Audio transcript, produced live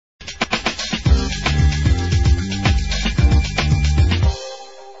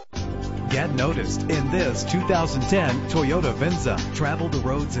noticed in this 2010 Toyota Venza. Travel the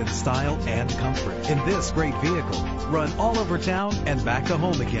roads in style and comfort in this great vehicle. Run all over town and back to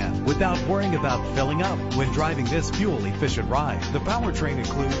home again without worrying about filling up when driving this fuel-efficient ride. The powertrain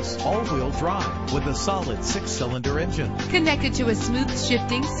includes all-wheel drive with a solid 6-cylinder engine. Connected to a smooth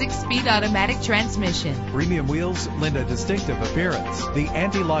shifting 6-speed automatic transmission. Premium wheels lend a distinctive appearance. The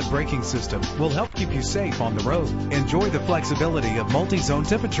anti-lock braking system will help keep you safe on the road. Enjoy the flexibility of multi-zone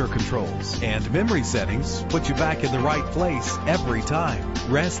temperature controls, and memory settings put you back in the right place every time.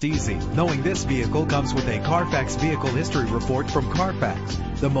 Rest easy knowing this vehicle comes with a Carfax Vehicle History Report from Carfax,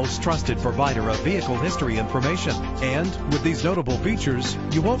 the most trusted provider of vehicle history information. And with these notable features,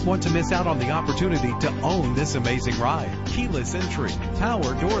 you won't want to miss out on the opportunity to own this amazing ride. Keyless entry,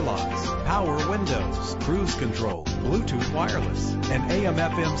 power door locks, power windows, cruise control, Bluetooth wireless, an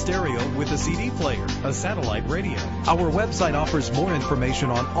AM/FM stereo with a CD player, a satellite radio. Our website offers more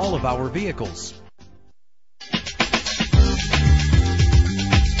information on all of our vehicles.